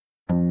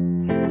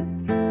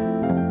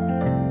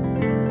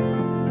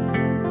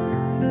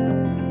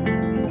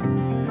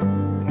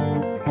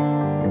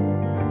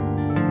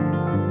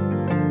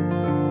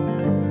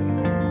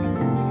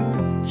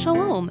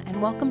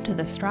and welcome to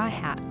The Straw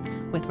Hat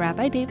with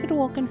Rabbi David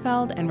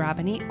Wolkenfeld and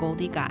Rabbinate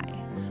Goldie Guy.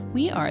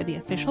 We are the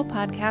official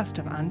podcast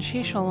of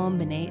Anshe Shalom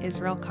B'nai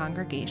Israel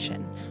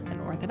Congregation,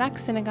 an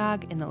Orthodox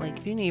synagogue in the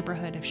Lakeview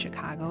neighborhood of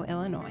Chicago,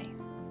 Illinois.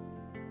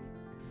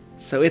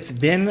 So it's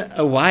been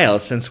a while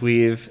since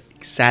we've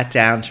sat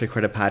down to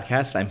record a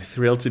podcast. I'm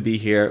thrilled to be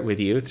here with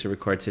you to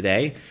record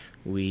today.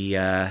 We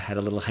had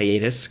a little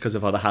hiatus because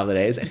of all the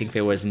holidays. I think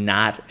there was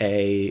not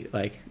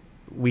a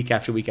week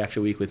after week after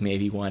week with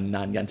maybe one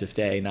non-Yontif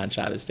day,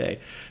 non-Shabbos day,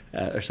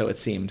 or so it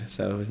seemed.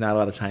 So it was not a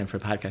lot of time for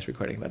podcast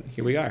recording, but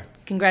here we are.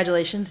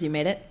 Congratulations, you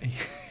made it.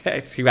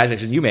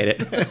 Congratulations, you made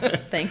it.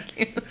 Thank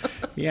you.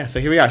 Yeah, so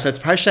here we are. So it's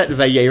Parshat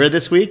Vayera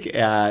this week.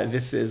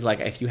 This is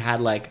if you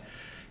had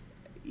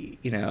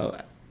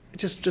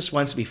just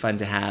wants to be fun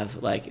to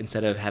have,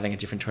 instead of having a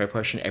different Torah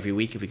portion every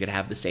week, if we could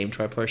have the same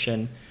Torah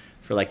portion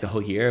for the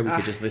whole year, we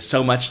could there's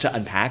so much to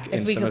unpack.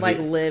 If we could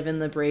live in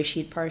the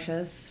Bereshit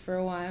Parshas for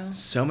a while.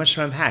 So much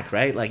to unpack,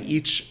 right?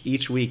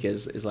 Each week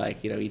is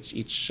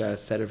each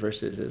set of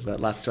verses is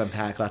lots to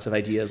unpack, lots of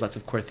ideas, lots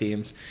of core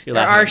themes. There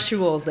are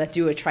shuls that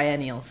do a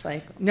triennial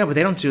cycle. No, but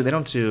they don't do that.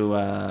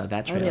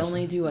 They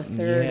only do a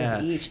third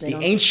of each. The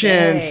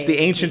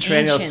ancient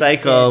triennial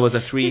cycle was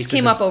a 3. This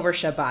came up over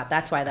Shabbat.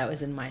 That's why that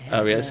was in my head.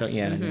 Oh, really? So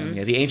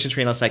the ancient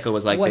triennial cycle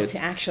was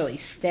to actually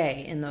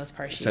stay in those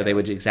parshas. So they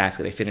would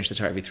they finish the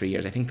Torah every 3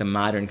 years. I think the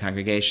modern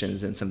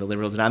congregations and some of the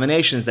liberal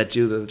denominations that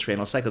do the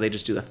triennial cycle, they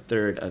just do a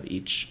third of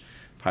each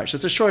part. So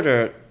it's a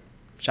shorter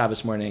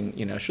Shabbos morning,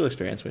 shul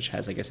experience, which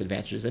has,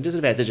 advantages and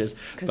disadvantages.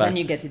 Because then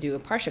you get to do a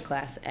parsha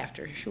class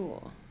after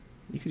shul.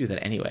 You could do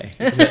that anyway.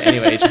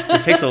 It just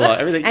takes a lot.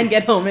 Everything and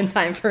get home in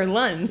time for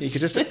lunch. You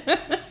could just.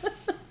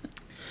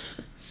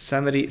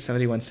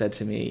 Somebody once said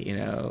to me,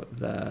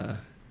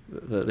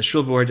 the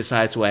shul board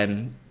decides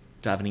when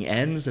davening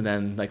ends, and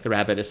then the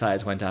rabbi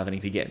decides when davening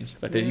begins.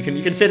 But you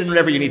can fit in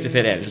whatever you need to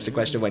fit in. It's just a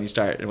question of when you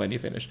start and when you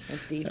finish.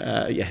 That's deep.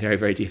 Yeah, very,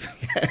 very deep.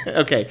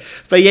 Okay,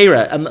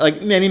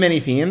 Vayera, many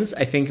themes.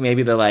 I think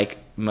maybe the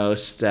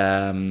most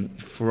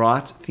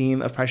fraught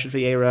theme of Parshat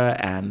Vayera,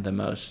 and the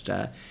most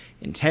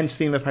intense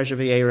theme of Parshat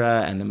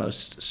Vayera, and the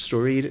most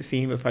storied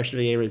theme of Parshat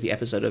Vayera is the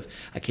episode of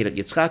Akedat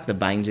Yitzchak, the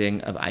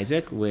binding of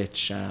Isaac,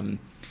 which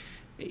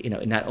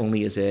not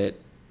only is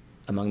it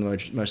among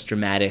the most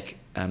dramatic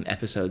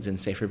episodes in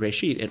Sefer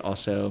Bereshit, it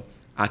also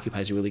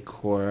occupies a really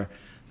core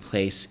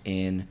place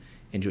in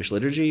Jewish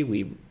liturgy.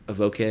 We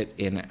evoke it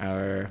in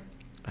our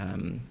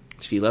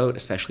tefillot,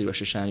 especially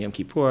Rosh Hashanah, Yom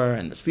Kippur,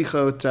 and the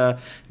Slichot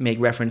make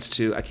reference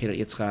to Akedat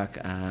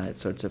Yitzchak.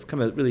 So it's a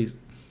really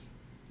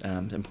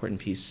important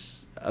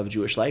piece of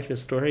Jewish life,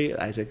 this story.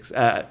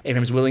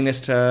 Abraham's willingness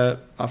to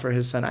offer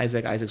his son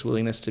Isaac, Isaac's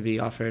willingness to be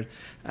offered,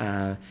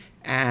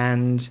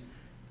 and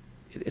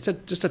it's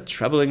just a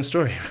troubling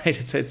story,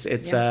 right?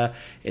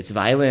 It's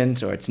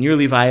violent, or it's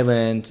nearly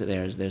violent.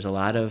 There's a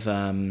lot of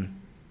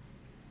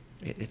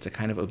it's a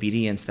kind of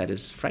obedience that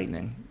is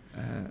frightening.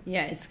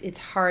 It's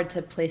hard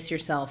to place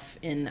yourself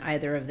in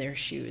either of their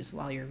shoes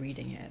while you're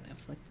reading it,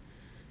 of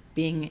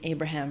being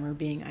Abraham or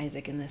being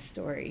Isaac in this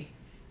story,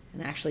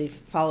 and actually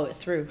follow it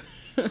through.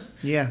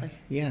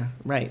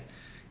 Right.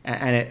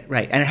 And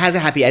it has a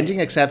happy ending,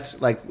 except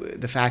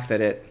the fact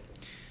that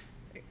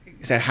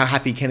so how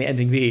happy can the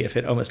ending be if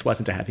it almost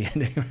wasn't a happy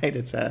ending, right?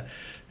 It's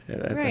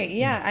right.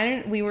 Yeah,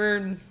 I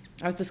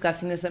was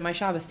discussing this at my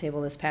Shabbos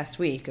table this past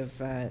week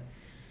of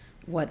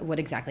what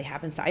exactly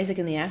happens to Isaac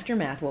in the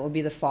aftermath. What would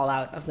be the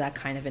fallout of that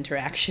kind of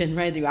interaction,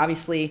 right?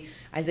 Obviously,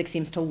 Isaac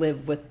seems to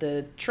live with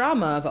the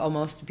trauma of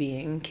almost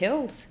being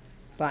killed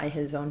by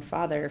his own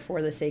father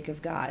for the sake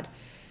of God.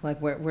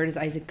 Where does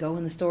Isaac go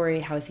in the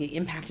story? How is he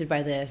impacted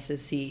by this?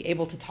 Is he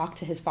able to talk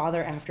to his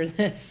father after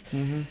this?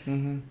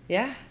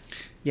 Yeah.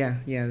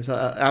 Yeah. So,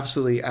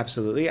 absolutely.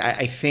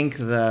 I think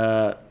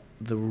the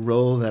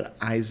role that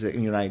Isaac,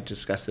 and I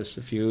discussed this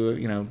a few,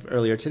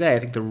 earlier today. I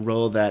think the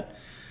role that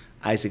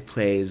Isaac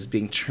plays,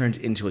 being turned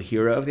into a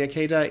hero of the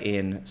Akedah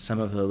in some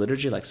of the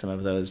liturgy, some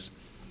of those,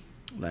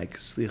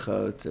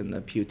 Slichot and the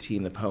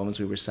Piyutim, the poems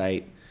we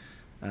recite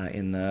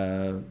in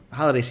the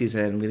holiday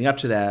season, leading up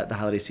to the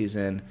holiday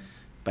season,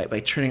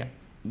 by turning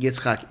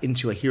Yitzchak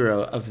into a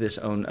hero of this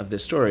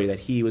story, that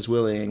he was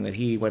willing, that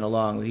he went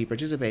along, that he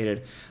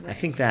participated. Right. I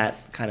think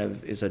that kind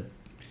of is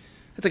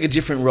it's a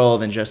different role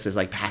than just this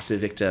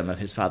passive victim of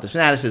his father's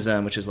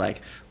fanaticism, which is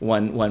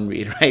one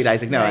read, right?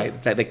 Isaac, no, right.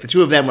 It's the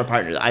two of them were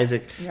partners.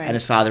 Isaac and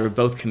his father were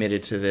both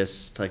committed to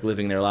this, to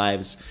living their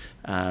lives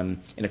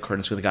in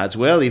accordance with God's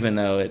will, even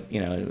though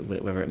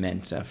whatever it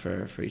meant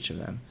for each of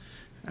them.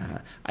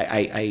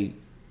 I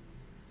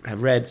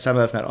have read some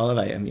of, not all of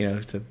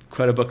it. To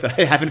quote a book that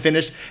I haven't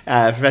finished,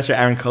 Professor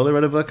Aaron Kohler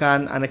wrote a book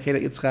on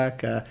Akedat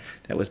Yitzchak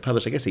that was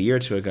published, I guess, a year or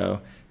two ago,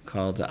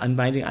 called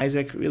Unbinding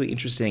Isaac. Really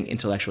interesting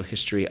intellectual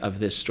history of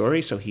this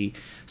story. So he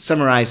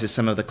summarizes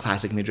some of the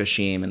classic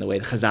midrashim and the way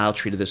the Chazal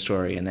treated the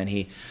story, and then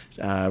he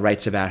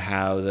writes about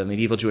how the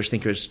medieval Jewish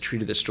thinkers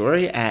treated the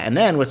story. And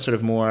then what's sort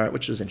of more,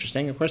 which was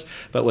interesting, of course,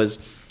 but was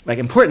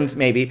important,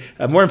 maybe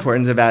more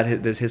important about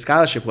his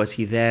scholarship, was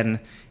he then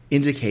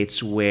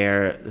indicates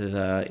where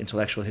the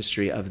intellectual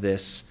history of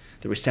this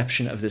the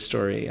reception of this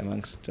story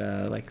amongst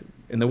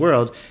in the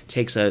world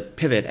takes a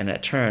pivot and a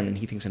turn, and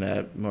he thinks in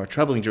a more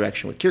troubling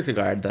direction with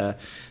Kierkegaard, the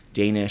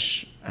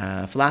Danish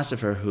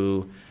philosopher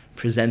who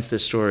presents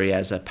this story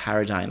as a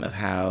paradigm of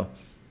how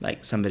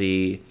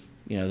somebody,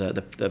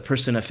 the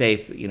person of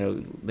faith,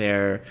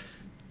 their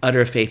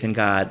utter faith in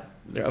God,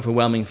 their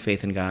overwhelming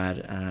faith in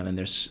God, and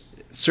there's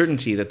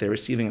certainty that they're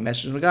receiving a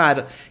message from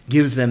God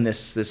gives them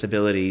this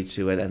ability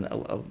to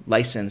a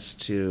license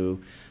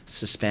to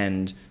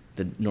suspend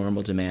the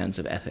normal demands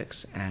of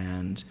ethics.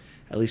 And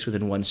at least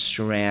within one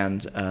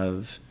strand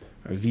of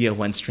Rav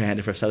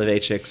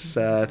Soloveitchik's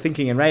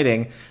thinking and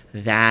writing,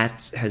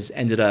 that has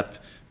ended up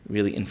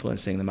really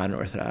influencing the modern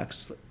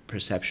Orthodox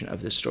perception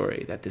of this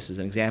story, that this is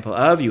an example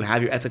of you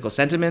have your ethical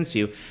sentiments,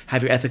 you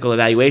have your ethical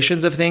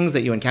evaluations of things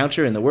that you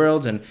encounter in the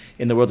world and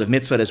in the world of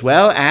mitzvot as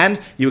well, and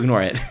you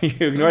ignore it.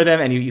 You ignore them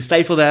and you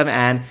stifle them,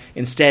 and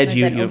instead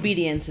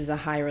obedience is a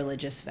high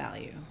religious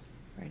value,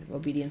 right?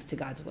 Obedience to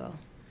God's will.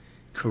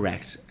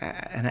 Correct.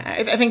 And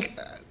I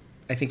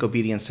think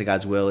obedience to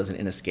God's will is an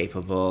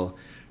inescapable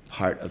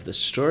part of the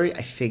story.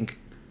 I think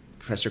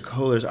Professor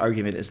Kohler's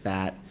argument is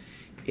that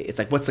it's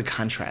what's the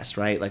contrast,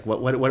 right?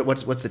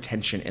 What's the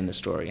tension in the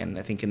story? And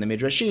I think in the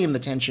Midrashim, the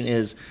tension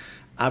is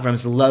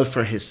Avram's love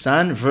for his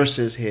son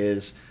versus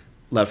his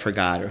love for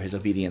God or his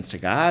obedience to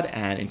God.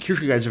 And in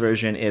Kierkegaard's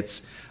version,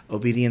 it's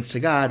obedience to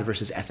God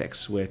versus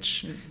ethics,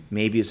 which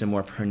maybe is a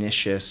more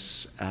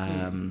pernicious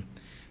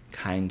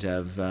kind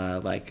of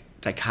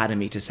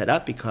dichotomy to set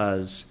up,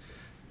 because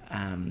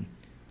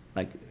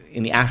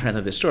in the aftermath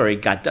of this story,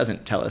 God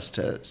doesn't tell us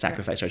to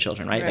sacrifice our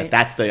children, right?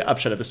 That's the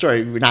upshot of the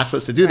story. We're not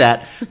supposed to do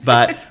that,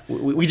 but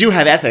we do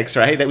have ethics,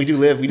 right? That we do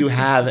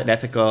have an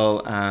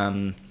ethical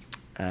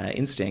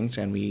instinct,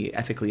 and we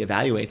ethically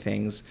evaluate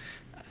things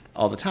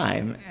all the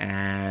time.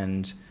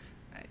 And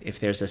if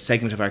there's a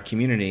segment of our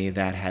community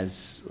that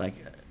has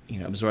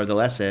absorbed the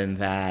lesson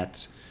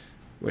that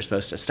we're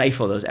supposed to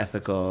stifle those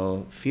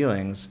ethical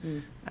feelings,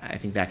 I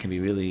think that can be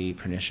really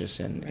pernicious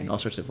in all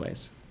sorts of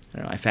ways. I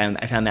don't know.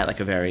 I found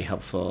that a very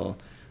helpful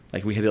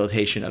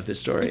rehabilitation of this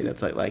story.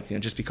 That's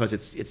just because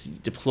it's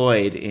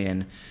deployed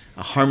in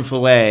a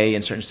harmful way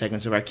in certain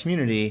segments of our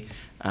community,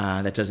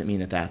 that doesn't mean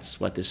that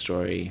that's what this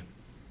story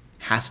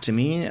has to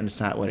mean, and it's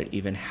not what it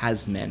even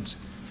has meant.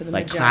 For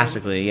the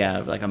classically,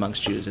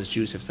 amongst Jews, as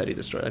Jews have studied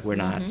the story, we're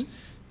not,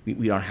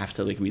 we don't have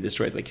to read the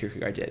story the way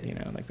Kierkegaard did.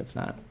 That's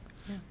not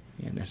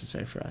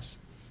necessary for us.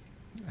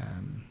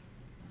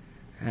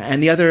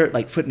 And the other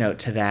footnote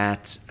to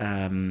that.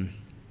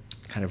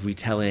 Kind of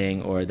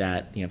retelling, or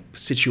that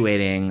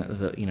situating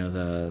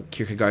the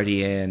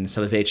Kierkegaardian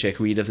Soloveitchik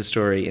read of the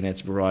story in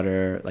its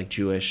broader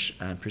Jewish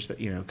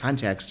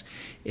context,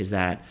 is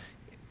that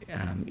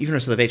even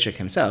Soloveitchik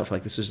himself,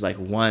 this was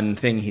one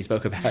thing he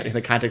spoke about in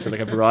the context of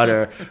a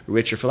broader,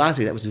 richer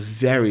philosophy that was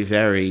very,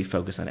 very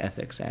focused on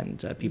ethics.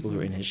 And people who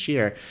were in his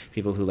shir,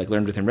 people who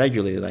learned with him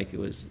regularly, it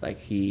was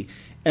he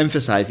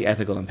emphasized the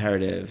ethical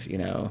imperative.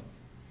 Yom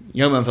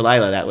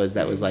v'layla,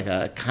 that was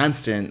a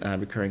constant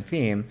recurring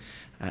theme.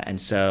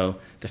 And so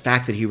the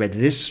fact that he read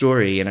this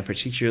story in a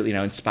particularly,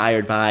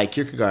 inspired by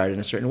Kierkegaard in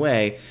a certain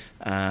way,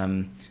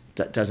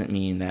 that doesn't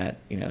mean that,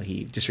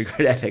 he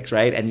disregarded ethics,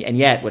 right? And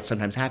yet what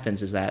sometimes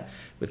happens is that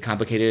with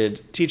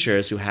complicated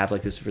teachers who have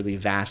this really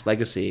vast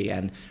legacy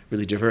and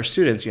really diverse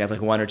students, you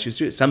have one or two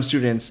students. Some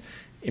students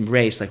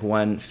embrace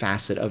one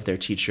facet of their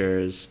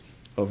teacher's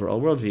overall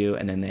worldview,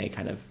 and then they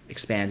kind of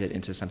expand it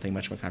into something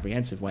much more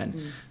comprehensive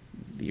when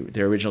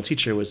their original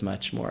teacher was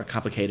much more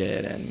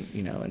complicated,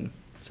 and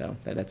so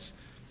that's,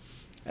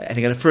 I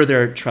think, a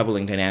further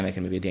troubling dynamic,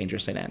 and maybe a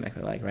dangerous dynamic.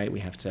 We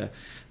have to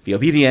be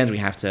obedient, we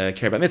have to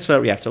care about mitzvah,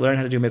 we have to learn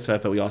how to do mitzvah,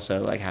 but we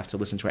also have to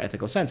listen to our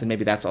ethical sense. And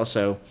maybe that's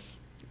also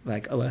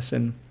a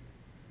lesson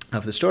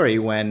of the story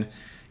when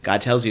God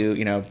tells you,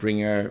 bring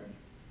your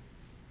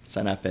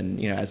son up,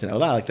 and as an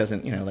olah,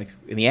 doesn't,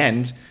 in the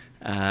end,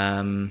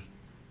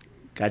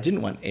 God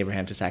didn't want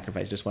Abraham to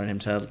sacrifice, just wanted him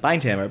to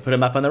bind him or put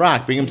him up on the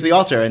rock, bring him to the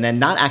altar, and then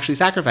not actually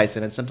sacrifice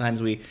him. And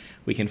sometimes we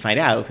can find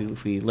out,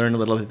 if we learn a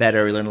little bit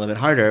better, we learn a little bit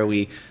harder,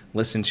 we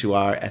listen to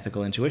our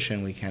ethical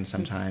intuition, we can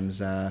sometimes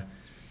come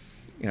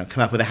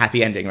up with a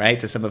happy ending, right,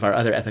 to some of our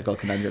other ethical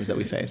conundrums that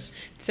we face.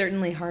 It's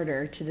certainly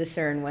harder to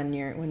discern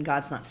when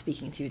God's not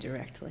speaking to you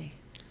directly.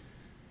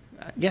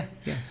 Yes,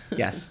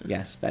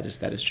 that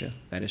is true.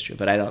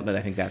 But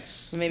I think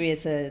that's, maybe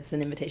it's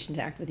an invitation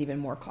to act with even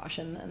more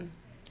caution then.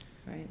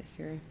 Right, if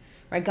you're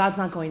right, God's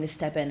not going to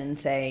step in and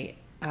say,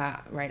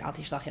 right, al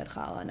tishlach yadcha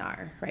al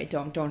anar, right,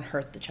 don't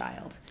hurt the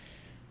child.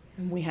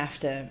 And we have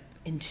to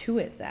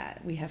intuit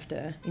that. We have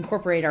to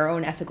incorporate our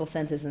own ethical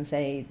senses and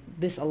say,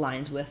 this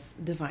aligns with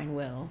divine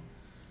will,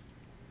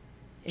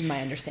 in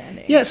my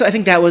understanding. Yeah, so I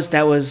think that was to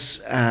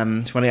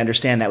what I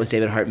understand, that was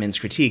David Hartman's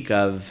critique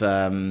of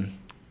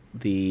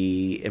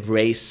the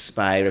embrace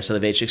by Rav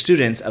Soloveitchik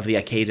students of the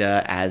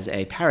Akedah as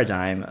a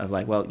paradigm of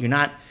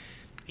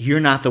you're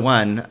not the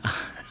one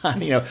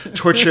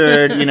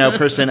tortured,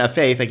 person of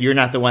faith. Like, you're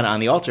not the one on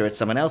the altar. It's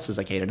someone else's,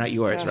 like, Hader, not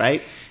yours,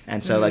 right?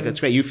 And so, like, it's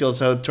great. You feel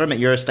so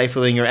tormented. You're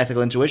stifling your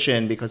ethical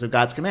intuition because of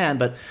God's command.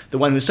 But the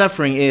one who's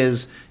suffering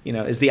is the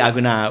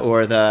aguna,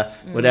 or the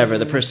whatever,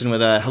 the person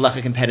with a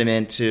halachic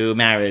impediment to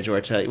marriage, or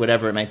to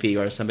whatever it might be,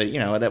 or somebody,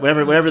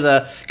 whatever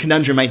the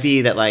conundrum might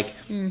be that, like,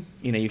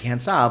 you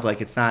can't solve. Like,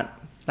 it's not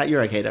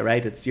your Akeda,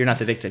 right? You're not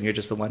the victim. You're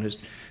just the one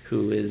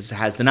who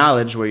has the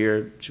knowledge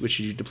which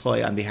you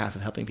deploy on behalf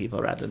of helping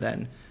people, rather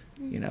than,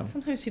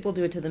 Sometimes people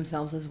do it to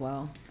themselves as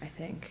well, I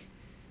think,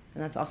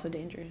 and that's also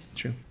dangerous.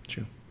 True.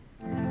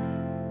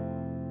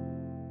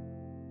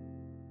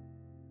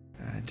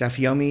 Daf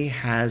Yomi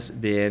has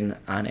been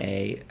on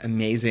an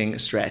amazing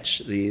stretch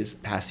these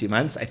past few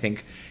months. I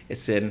think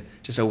it's been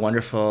just a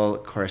wonderful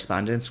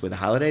correspondence with the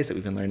holidays that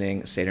we've been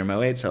learning Seder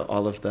Moed. So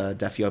all of the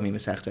Daf Yomi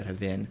Masechtot have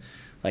been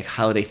like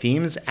holiday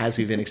themes as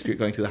we've been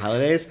going through the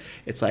holidays.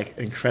 It's like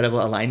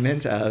incredible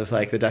alignment of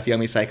like the Daf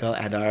Yomi cycle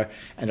and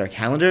our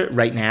calendar.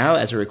 Right now,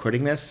 as we're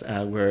recording this,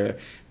 we're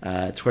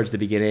towards the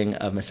beginning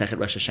of Masechet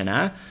Rosh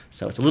Hashanah.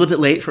 So it's a little bit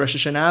late for Rosh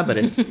Hashanah, but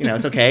it's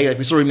it's okay. Like,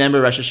 we still remember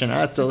Rosh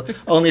Hashanah. It's still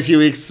only a few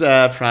weeks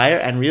prior.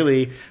 And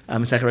really,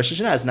 Masechet Rosh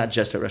Hashanah is not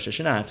just about Rosh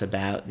Hashanah. It's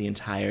about the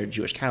entire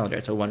Jewish calendar.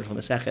 It's a wonderful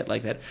Masechet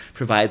that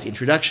provides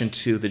introduction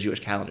to the Jewish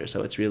calendar.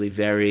 So it's really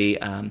very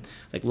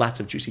lots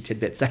of juicy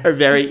tidbits that are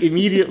very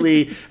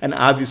immediately and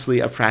obviously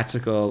of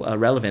practical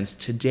relevance.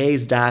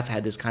 Today's daf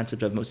had this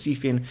concept of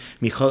Mosifin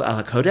Michol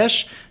al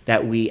HaKodesh,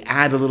 that we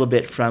add a little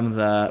bit from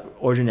the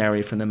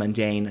ordinary, from the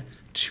mundane,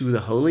 to the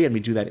holy, and we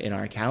do that in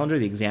our calendar.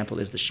 The example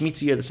is the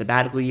Shemitah year, the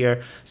sabbatical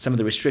year. Some of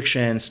the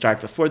restrictions start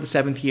before the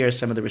 7th year.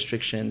 Some of the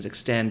restrictions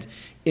extend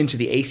into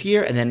the 8th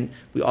year. And then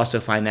we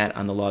also find that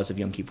on the laws of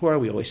Yom Kippur.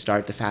 We always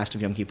start the fast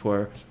of Yom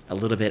Kippur a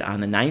little bit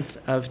on the 9th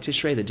of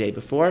Tishrei, the day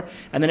before.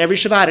 And then every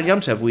Shabbat and Yom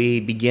Tov, we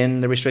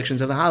begin the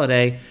restrictions of the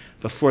holiday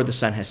before the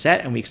sun has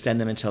set, and we extend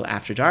them until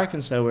after dark.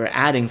 And so we're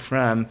adding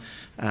from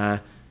Chol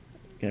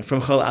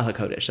al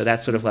HaKodesh. So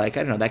that's sort of like,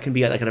 I don't know, that can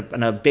be like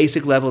on a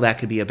basic level, that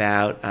could be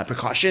about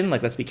precaution,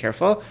 like let's be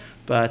careful,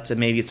 but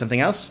maybe it's something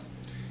else.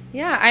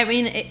 Yeah, I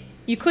mean,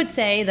 you could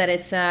say that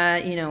it's,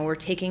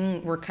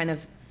 we're kind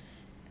of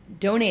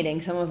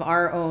donating some of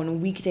our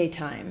own weekday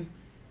time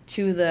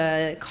to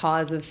the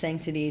cause of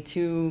sanctity,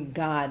 to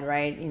God,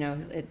 right?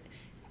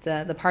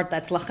 The part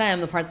that's lachem,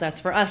 the part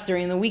that's for us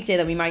during the weekday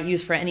that we might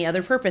use for any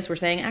other purpose, we're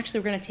saying, actually,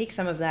 we're going to take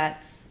some of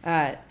that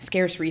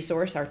scarce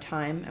resource, our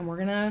time, and we're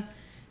going to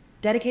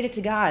dedicate it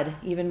to God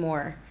even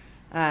more.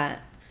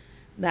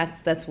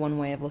 That's one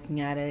way of looking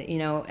at it,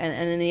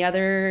 and in the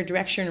other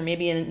direction, or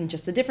maybe in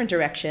just a different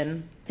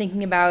direction,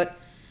 thinking about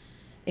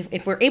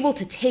if we're able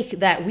to take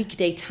that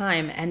weekday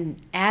time and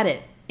add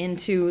it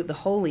into the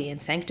holy and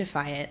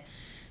sanctify it,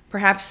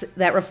 perhaps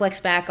that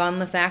reflects back on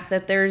the fact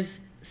that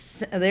there's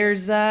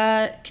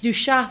kedusha,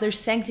 there's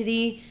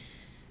sanctity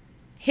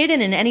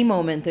hidden in any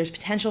moment. There's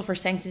potential for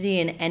sanctity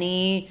in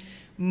any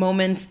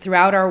moment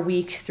throughout our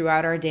week,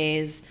 throughout our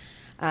days.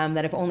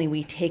 That if only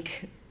we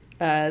take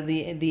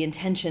the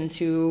intention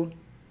to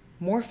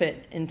morph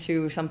it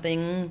into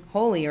something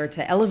holy, or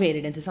to elevate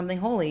it into something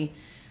holy,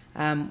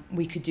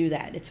 we could do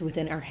that. It's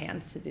within our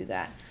hands to do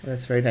that. Well,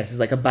 that's very nice. It's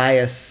like a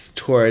bias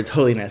towards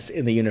holiness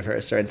in the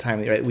universe or in time,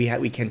 right?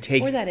 We can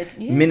take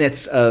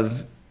minutes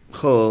of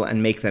chol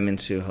and make them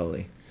into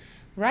holy.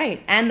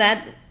 Right, and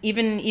that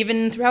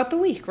even throughout the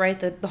week, right?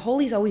 The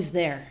holy is always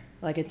there,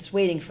 like it's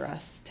waiting for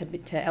us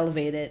to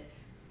elevate it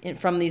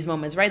from these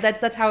moments, right?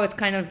 That's how it's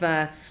kind of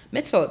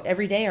mitzvot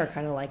every day are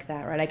kind of like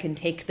that, right? I can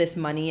take this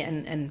money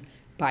and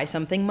buy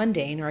something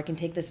mundane, or I can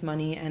take this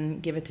money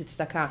and give it to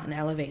tzedakah and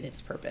elevate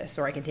its purpose,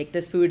 or I can take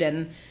this food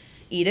and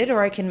eat it,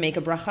 or I can make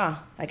a bracha,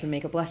 I can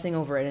make a blessing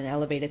over it and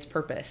elevate its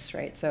purpose,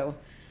 right? So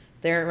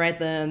there,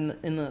 right, in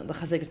the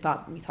Hasidic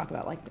thought, we talk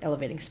about like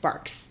elevating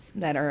sparks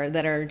that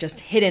are just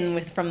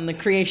hidden from the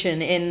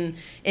creation in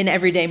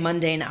everyday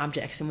mundane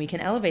objects, and we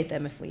can elevate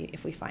them if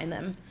we find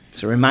them.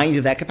 So remind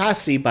you of that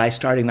capacity by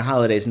starting the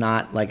holidays,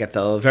 not like at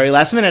the very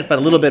last minute, but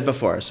a little bit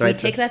before. So we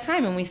take that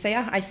time and we say,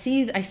 I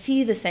see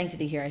the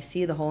sanctity here. I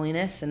see the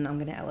holiness, and I'm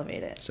going to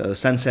elevate it. So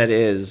sunset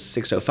is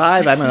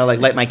 6:05. I'm going to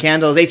light my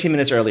candles 18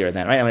 minutes earlier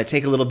then, right? I'm going to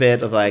take a little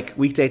bit of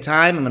weekday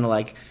time. I'm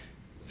going to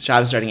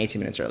Shabbos starting 18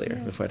 minutes earlier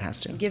before it has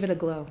to. Give it a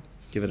glow.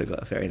 Give it a glow.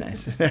 Very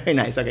nice. Very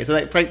nice. Okay,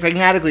 so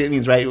pragmatically it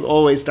means, right, you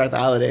always start the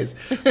holidays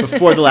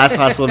before the last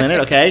possible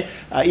minute, okay?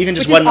 Even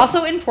just Which is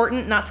also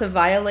important not to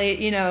violate,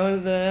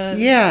 the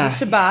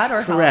Shabbat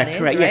or holidays,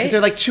 correct. Yeah, because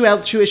there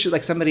are two issues.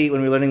 Like somebody,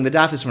 when we were learning the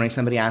daf this morning,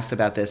 somebody asked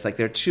about this. Like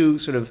there are two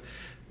sort of,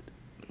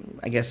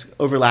 I guess,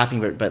 overlapping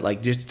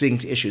but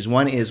distinct issues.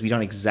 One is we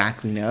don't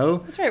exactly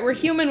know. That's right. We're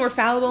human, we're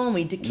fallible, and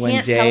we can't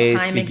when tell time exactly.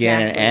 When days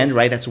begin and end,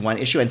 right? That's one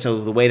issue. And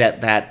so the way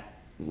that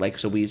Bein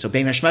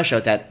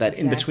HaShmashot, that exactly.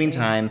 In between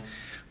time,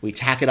 we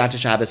tack it onto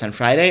Shabbos on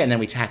Friday, and then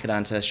we tack it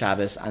onto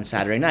Shabbos on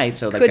Saturday night.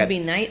 So could be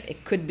night,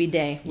 it could be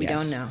day. We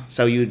don't know.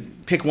 So you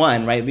pick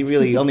one, right?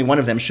 Really, only one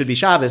of them should be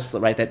Shabbos,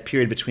 right? That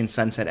period between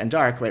sunset and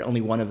dark, right?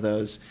 Only one of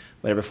those,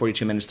 whatever,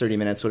 42 minutes, 30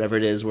 minutes, whatever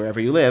it is, wherever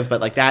you live.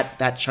 But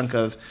that chunk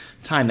of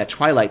time, that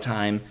twilight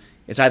time,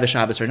 it's either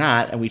Shabbos or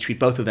not, and we treat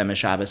both of them as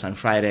Shabbos on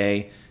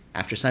Friday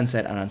after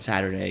sunset and on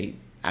Saturday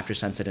after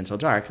sunset until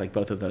dark. Like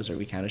both of those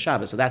we count as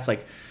Shabbos. So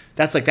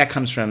that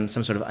comes from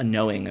some sort of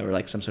unknowing or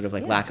like some sort of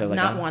like lack of like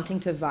not wanting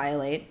to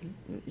violate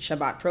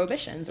Shabbat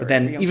prohibitions. But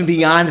then even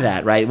beyond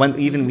that, right?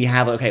 Even we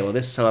have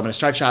so I'm going to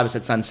start Shabbos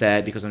at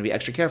sunset because I'm going to be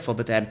extra careful.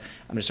 But then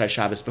I'm going to start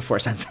Shabbos before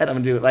sunset. I'm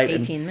going to do it right.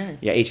 18 minutes.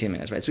 Yeah, 18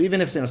 minutes, right? So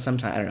even if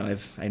sometimes I don't know.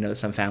 I know that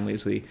some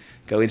families we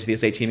go into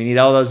these 18. We need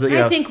all those.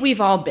 I think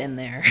we've all been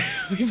there.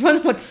 We've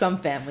been with some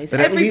families. But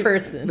every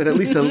person. But at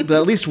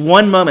least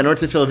one moment in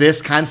order to feel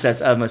this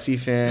concept of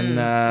Masifin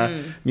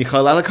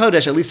Michol Ala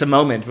Kodesh, at least a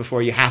moment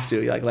before you have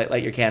to like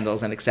light your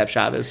candles and accept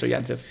Shabbos or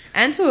Yom Tov.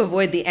 And to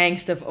avoid the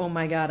angst of, oh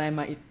my God, I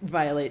might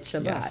violate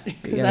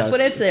Shabbat. Because that's what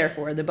it's there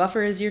for. The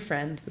buffer is your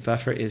friend. The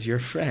buffer is your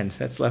friend.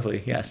 That's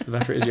lovely. Yes, the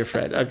buffer is your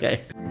friend.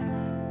 Okay.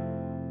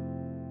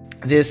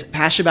 This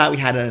past Shabbat, we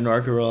had an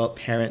inaugural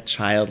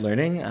parent-child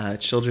learning,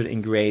 children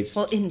in grades.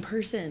 Well, in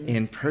person.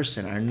 In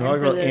person. Our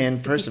inaugural in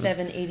person.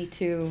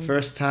 5782.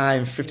 First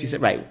time,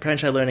 57. Right.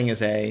 Parent-child learning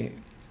is a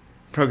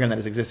program that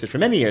has existed for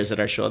many years at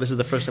our shul. This is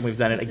the first time we've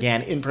done it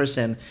again in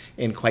person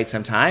in quite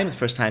some time. The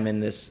first time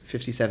in this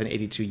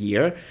 5782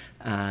 year,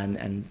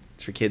 and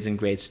for kids in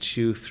grades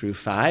 2 through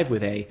 5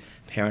 with a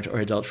parent or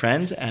adult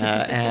friend.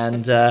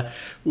 I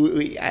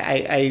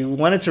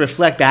wanted to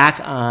reflect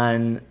back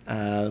on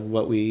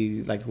what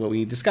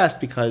we discussed,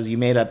 because you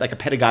made a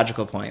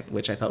pedagogical point,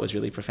 which I thought was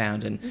really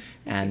profound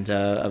and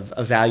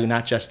of value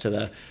not just to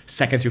the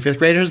 2nd through 5th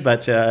graders,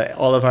 but to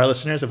all of our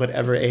listeners of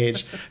whatever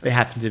age they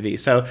happen to be.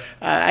 So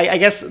I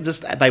guess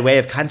just by way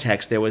of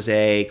context, there was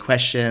a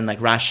question like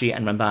Rashi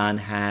and Ramban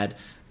had,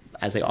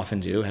 as they often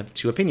do, have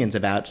two opinions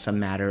about some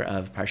matter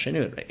of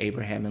Parshanut. Right?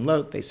 Abraham and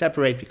Lot, they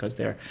separate because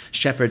their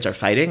shepherds are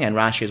fighting, and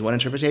Rashi has one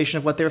interpretation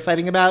of what they were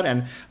fighting about,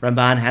 and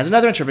Ramban has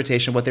another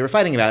interpretation of what they were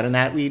fighting about, and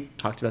that we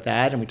talked about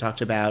that, and we talked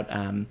about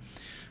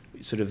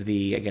sort of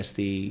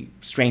the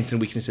strengths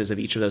and weaknesses of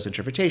each of those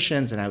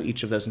interpretations, and how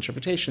each of those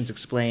interpretations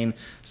explain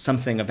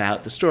something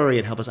about the story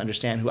and help us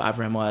understand who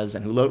Avraham was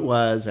and who Lot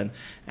was, and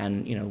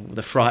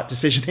the fraught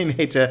decision they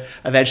made to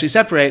eventually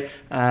separate.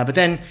 But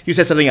then you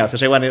said something else,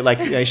 which I want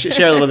to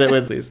share a little bit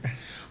with, please.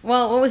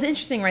 Well, what was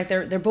interesting, right?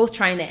 They're both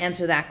trying to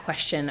answer that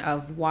question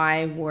of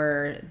why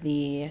were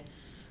the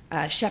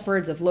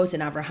shepherds of Lot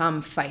and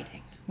Avraham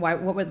fighting?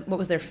 What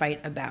was their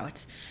fight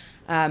about?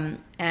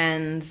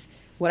 And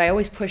what I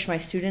always push my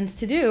students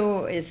to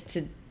do is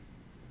to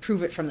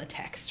prove it from the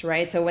text,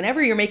 right? So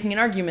whenever you're making an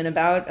argument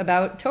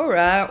about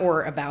Torah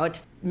or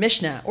about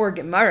Mishnah or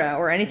Gemara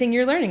or anything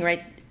you're learning,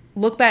 right?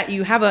 Look back,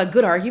 you have a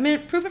good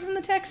argument, prove it from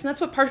the text. And that's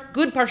what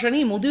good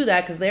Parshanim will do,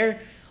 that because they're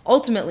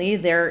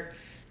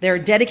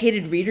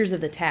dedicated readers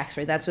of the text,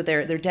 right? That's what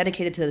they're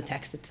dedicated to the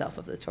text itself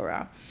of the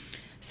Torah.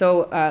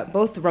 So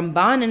both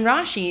Ramban and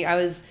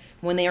Rashi,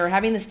 when they were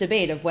having this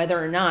debate of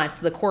whether or not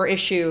the core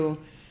issue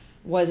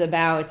was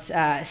about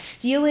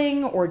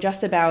stealing or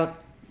just about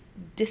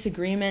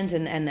disagreement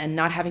and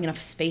not having enough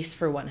space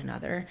for one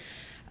another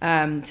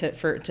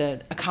to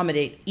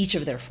accommodate each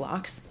of their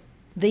flocks,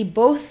 they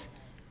both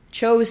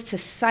chose to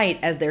cite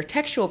as their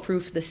textual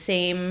proof the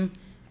same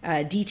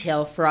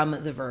detail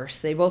from the verse.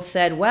 They both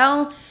said,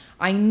 well,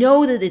 I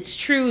know that it's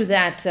true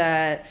that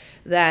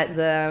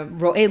the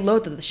Ro'ei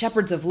Lot, that the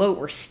shepherds of Lot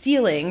were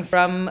stealing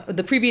from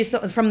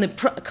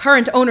the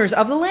current owners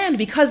of the land,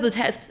 because the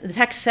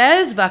text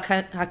says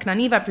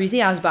V'Knani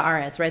v'Perizi az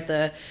ba'aretz, right?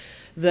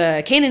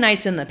 The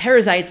Canaanites and the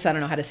Perizzites, I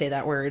don't know how to say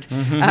that word.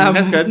 Mm-hmm.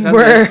 That's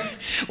good.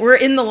 Were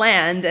in the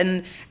land,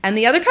 and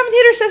the other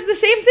commentator says the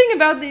same thing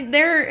about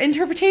their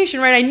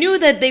interpretation, right? I knew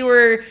that they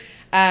were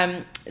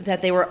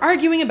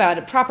arguing about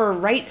a proper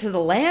right to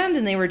the land,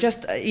 and they were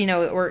just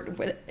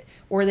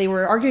or they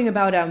were arguing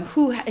about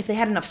if they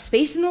had enough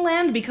space in the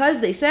land, because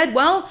they said,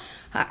 well,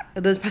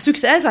 the pasuk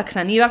says,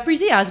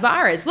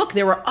 look,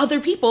 there were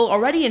other people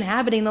already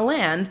inhabiting the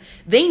land.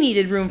 They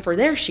needed room for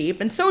their sheep,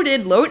 and so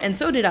did Lot, and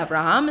so did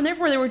Avraham, and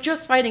therefore they were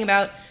just fighting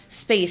about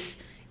space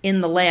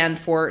in the land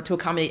to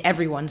accommodate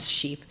everyone's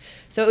sheep.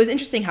 So it was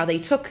interesting how they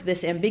took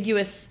this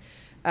ambiguous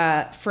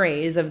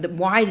phrase of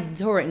why did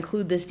the Torah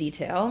include this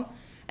detail,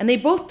 and they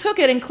both took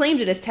it and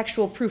claimed it as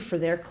textual proof for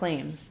their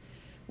claims,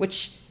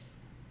 which...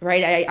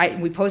 Right,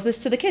 we pose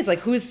this to the kids, like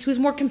who's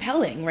more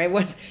compelling, right?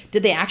 What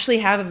did they actually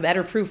have a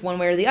better proof one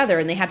way or the other?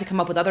 And they had to come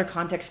up with other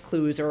context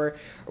clues or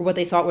what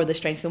they thought were the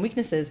strengths and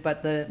weaknesses.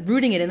 But the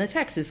rooting it in the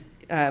text is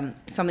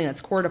something that's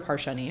core to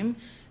Parshanim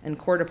and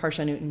core to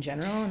Parshanut in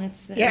general. And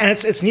it's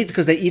neat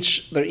because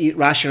Rashi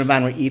and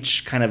Ramban were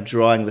each kind of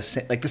drawing the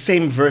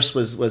same verse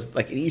was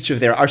like in each of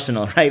their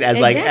arsenal, right? As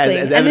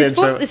evidence.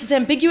 And this is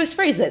ambiguous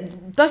phrase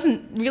that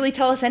doesn't really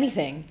tell us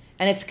anything.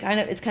 And it's kind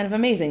of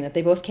amazing that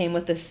they both came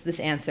with this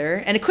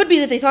answer. And it could be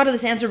that they thought of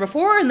this answer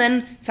before and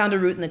then found a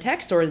root in the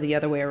text, or the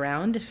other way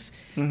around.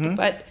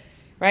 But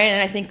right, and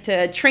I think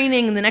to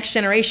training the next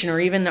generation, or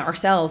even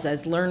ourselves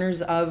as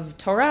learners of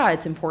Torah,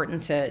 it's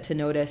important to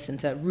notice and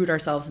to root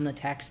ourselves in the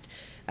text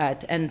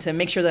and to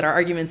make sure that our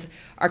arguments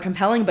are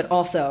compelling, but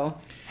also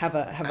have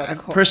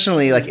a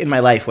personally, like in my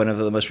life, one of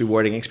the most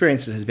rewarding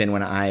experiences has been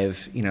when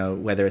I've,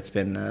 whether it's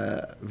been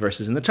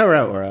verses in the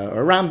Torah or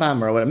a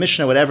Rambam or a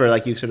Mishnah, whatever,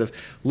 like you sort of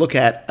look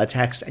at a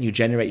text and you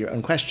generate your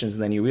own questions,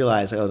 and then you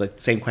realize, the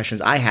same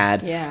questions I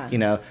had,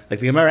 like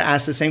the Gemara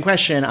asked the same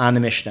question on the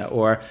Mishnah,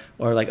 or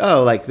like,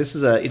 like this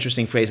is an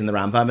interesting phrase in the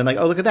Rambam, and like,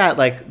 look at that,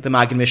 like the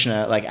Maggid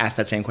Mishnah, like asked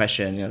that same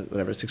question,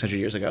 600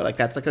 years ago. Like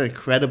that's like an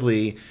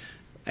incredibly,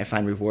 I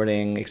find,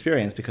 rewarding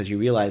experience, because you're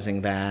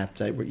realizing that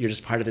you're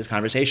just part of this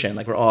conversation.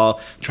 Like we're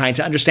all trying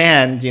to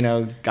understand,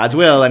 God's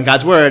will and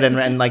God's word,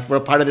 and like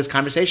we're part of this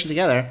conversation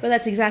together. But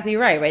that's exactly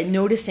right?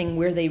 Noticing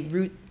where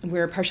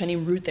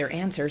Parshanim root their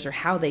answers, or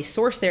how they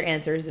source their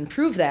answers and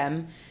prove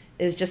them,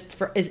 is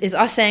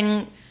us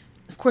saying,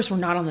 of course, we're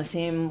not on the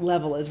same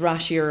level as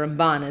Rashi or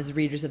Ramban as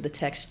readers of the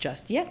text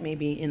just yet.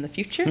 Maybe in the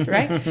future,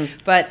 right?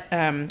 But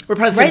we're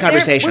part of the same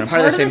conversation. We're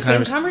part of the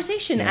same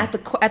conversation. Yeah.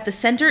 At the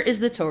center is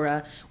the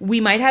Torah. We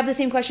might have the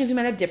same questions. We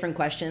might have different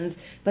questions,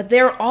 but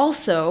they're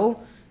also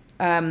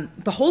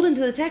beholden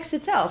to the text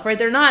itself, right?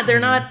 They're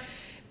not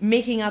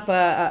making up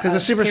a because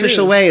the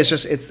superficial way is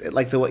just, it's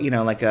like if you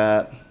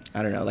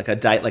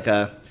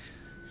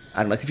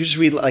just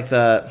read like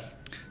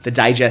the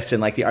digest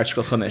in like the Art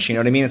Scroll Chumash, you know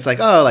what I mean? It's like,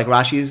 like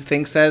Rashi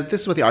thinks that this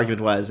is what the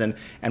argument was, and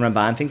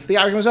Ramban thinks the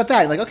argument was about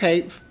that. And like,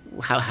 okay,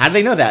 how do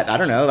they know that? I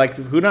don't know. Like,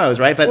 who knows,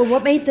 right? But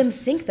what made them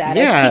think that?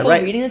 As people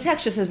reading the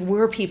text, just as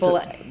we're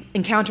people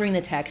encountering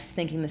the text,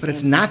 thinking the same. But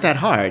it's not that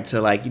hard to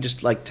like, you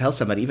just like tell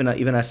somebody, even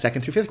a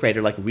second through fifth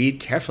grader, like read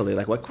carefully,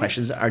 like what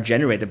questions are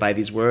generated by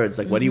these words,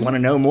 like what do you want to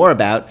know more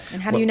about,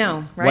 and how do you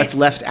know, right? What's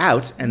left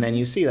out, and then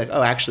you see like,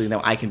 actually, no,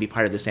 I can be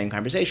part of the same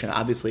conversation.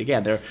 Obviously,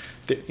 again, they're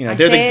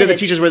the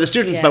teachers, we're the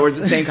students, but we're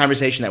the same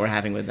conversation that we're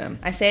having with them.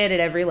 I say it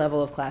at every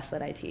level of class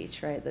that I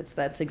teach, right?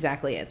 That's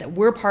exactly it. That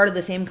we're part of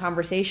the same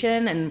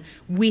conversation, and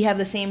we have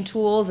the same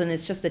tools, and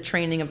it's just the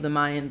training of the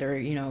mind, or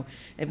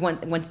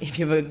if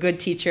you have a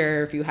good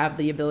teacher, if you have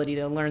the ability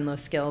to learn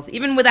those skills,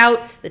 even without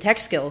the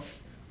text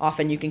skills,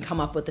 often you can come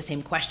up with the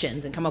same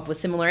questions and come up with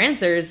similar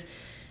answers,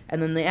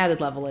 and then the added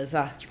level is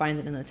find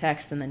it in the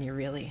text, and then you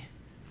really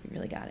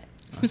got it.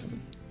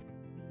 Awesome.